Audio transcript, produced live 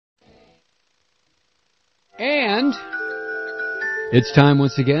And it's time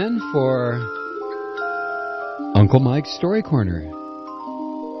once again for Uncle Mike's Story Corner.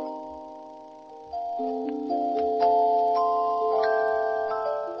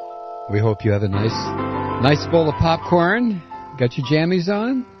 We hope you have a nice bowl of popcorn. Got your jammies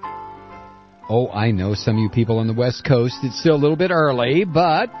on? Oh, I know some of you people on the West Coast, it's still a little bit early,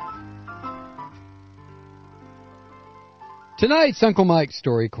 but tonight's Uncle Mike's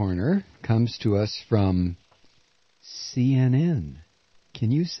Story Corner comes to us from CNN.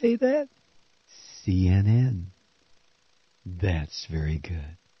 Can you say that? CNN. That's very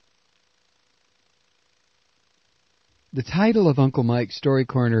good. The title of Uncle Mike's Story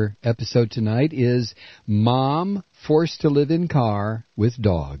Corner episode tonight is Mom Forced to Live in Car with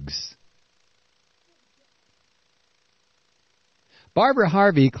Dogs. Barbara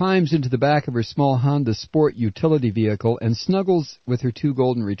Harvey climbs into the back of her small Honda Sport utility vehicle and snuggles with her two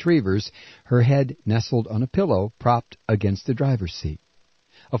golden retrievers, her head nestled on a pillow propped against the driver's seat.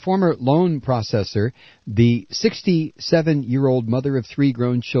 A former loan processor, the 67-year-old mother of three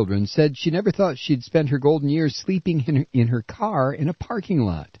grown children, said she never thought she'd spend her golden years sleeping in her car in a parking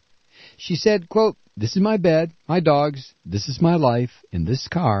lot. She said, quote, "This is my bed, my dogs, this is my life in this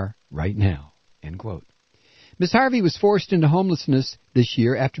car right now," end quote. Miss Harvey was forced into homelessness this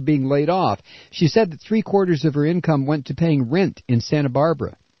year after being laid off. She said that 3/4 of her income went to paying rent in Santa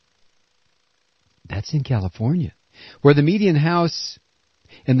Barbara. That's in California, where the median house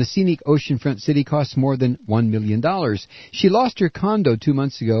in the scenic oceanfront city costs more than $1 million. She lost her condo 2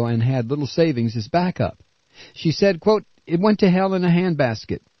 months ago and had little savings as backup. She said, quote, "It went to hell in a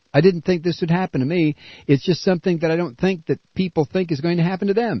handbasket. I didn't think this would happen to me. It's just something that I don't think that people think is going to happen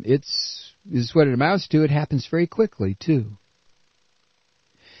to them. This is what it amounts to. It happens very quickly, too."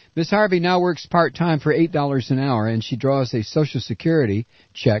 Miss Harvey now works part-time for $8 an hour, and she draws a Social Security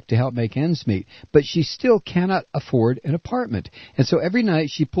check to help make ends meet. But she still cannot afford an apartment, and so every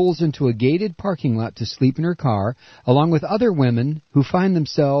night she pulls into a gated parking lot to sleep in her car, along with other women who find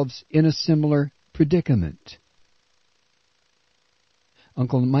themselves in a similar predicament.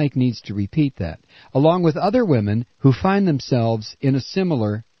 Uncle Mike needs to repeat that. Along with other women who find themselves in a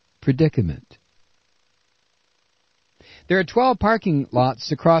similar predicament. There are 12 parking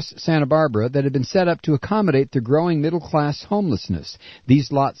lots across Santa Barbara that have been set up to accommodate the growing middle-class homelessness.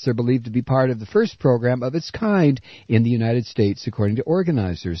 These lots are believed to be part of the first program of its kind in the United States, according to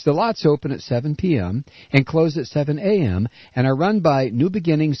organizers. The lots open at 7 p.m. and close at 7 a.m. and are run by New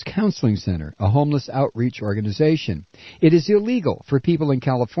Beginnings Counseling Center, a homeless outreach organization. It is illegal for people in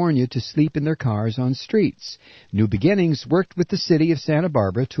California to sleep in their cars on streets. New Beginnings worked with the city of Santa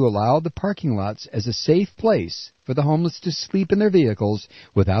Barbara to allow the parking lots as a safe place for the homeless to sleep in their vehicles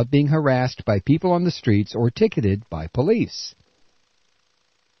without being harassed by people on the streets or ticketed by police.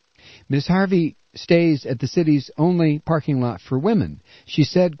 Ms. Harvey stays at the city's only parking lot for women. She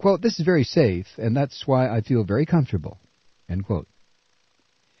said, quote, "This is very safe, and that's why I feel very comfortable," end quote.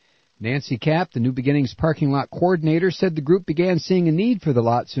 Nancy Kapp, the New Beginnings parking lot coordinator, said the group began seeing a need for the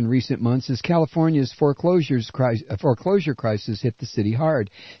lots in recent months as California's foreclosure crisis hit the city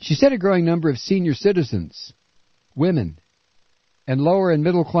hard. She said a growing number of senior citizens, women, and lower and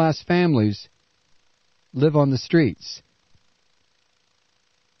middle-class families live on the streets.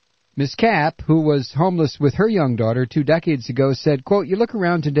 Ms. Kapp, who was homeless with her young daughter 2 decades ago, said, quote, "You look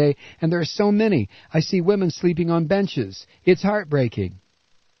around today and there are so many. I see women sleeping on benches. It's heartbreaking,"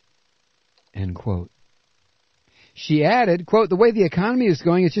 end quote. She added, quote, "The way the economy is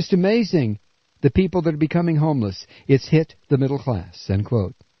going is just amazing. The people that are becoming homeless, it's hit the middle class," end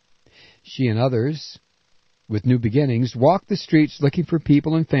quote. She and others with New Beginnings walk the streets looking for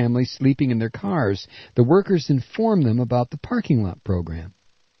people and families sleeping in their cars. The workers inform them about the parking lot program.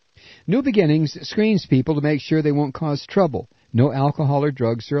 New Beginnings screens people to make sure they won't cause trouble. No alcohol or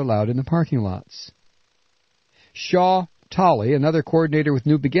drugs are allowed in the parking lots. Shaw Tolley, another coordinator with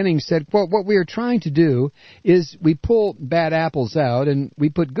New Beginnings, said, quote, "What we are trying to do is we pull bad apples out and we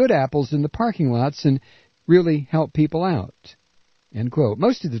put good apples in the parking lots and really help people out," end quote.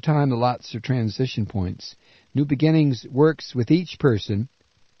 Most of the time the lots are transition points. New Beginnings works with each person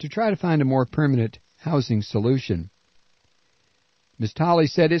to try to find a more permanent housing solution. Ms. Tolley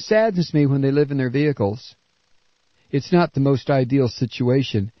said, "It saddens me when they live in their vehicles. It's not the most ideal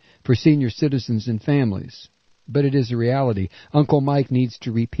situation for senior citizens and families, but it is a reality." Uncle Mike needs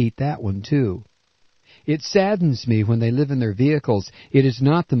to repeat that one, too. It saddens me when they live in their vehicles. It is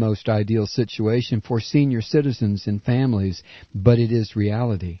not the most ideal situation for senior citizens and families, but it is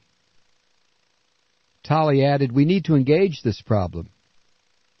reality. Tolley added, "We need to engage this problem.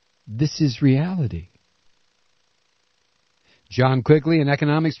 This is reality." John Quigley, an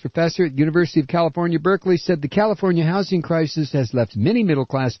economics professor at the University of California, Berkeley, said the California housing crisis has left many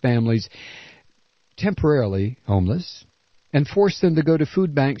middle-class families temporarily homeless and forced them to go to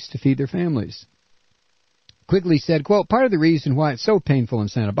food banks to feed their families. Quigley said, quote, part of the reason why it's so painful in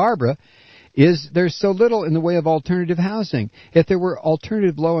Santa Barbara is there's so little in the way of alternative housing. If there were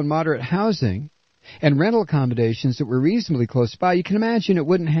alternative low and moderate housing and rental accommodations that were reasonably close by, you can imagine it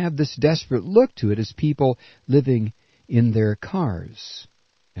wouldn't have this desperate look to it as people living in their cars,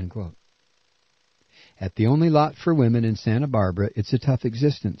 end quote. At the only lot for women in Santa Barbara, it's a tough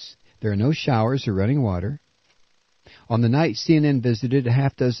existence. There are no showers or running water. On the night CNN visited, a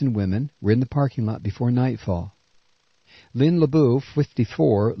half dozen women were in the parking lot before nightfall. Lynn LeBouf,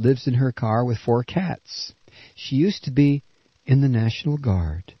 54, lives in her car with 4 cats. She used to be in the National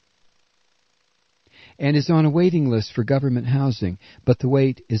Guard and is on a waiting list for government housing, but the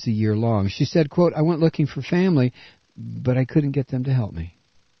wait is a year long. She said, quote, I went looking for family, but I couldn't get them to help me,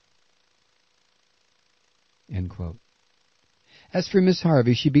 end quote. As for Miss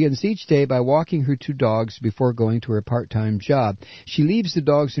Harvey, she begins each day by walking her 2 dogs before going to her part-time job. She leaves the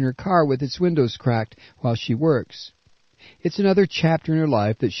dogs in her car with its windows cracked while she works. It's another chapter in her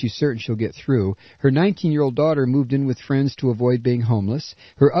life that she's certain she'll get through. Her 19-year-old daughter moved in with friends to avoid being homeless.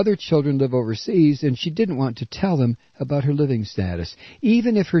 Her other children live overseas, and she didn't want to tell them about her living status.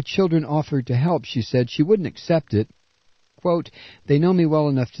 Even if her children offered to help, she said she wouldn't accept it. Quote, they know me well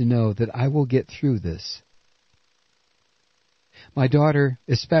enough to know that I will get through this. My daughter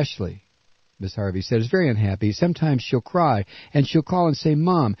especially, Miss Harvey said, is very unhappy. Sometimes she'll cry, and she'll call and say,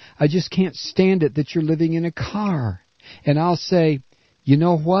 Mom, I just can't stand it that you're living in a car. And I'll say, you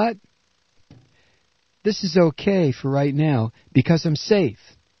know what? This is okay for right now because I'm safe.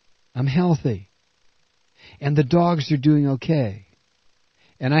 I'm healthy. And the dogs are doing okay.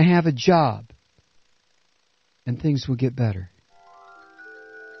 And I have a job. And things will get better.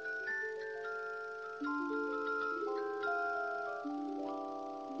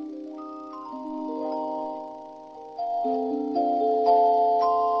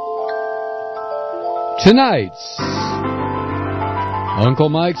 Tonight's Uncle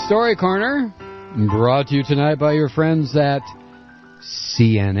Mike's Story Corner, brought to you tonight by your friends at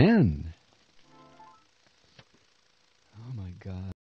CNN.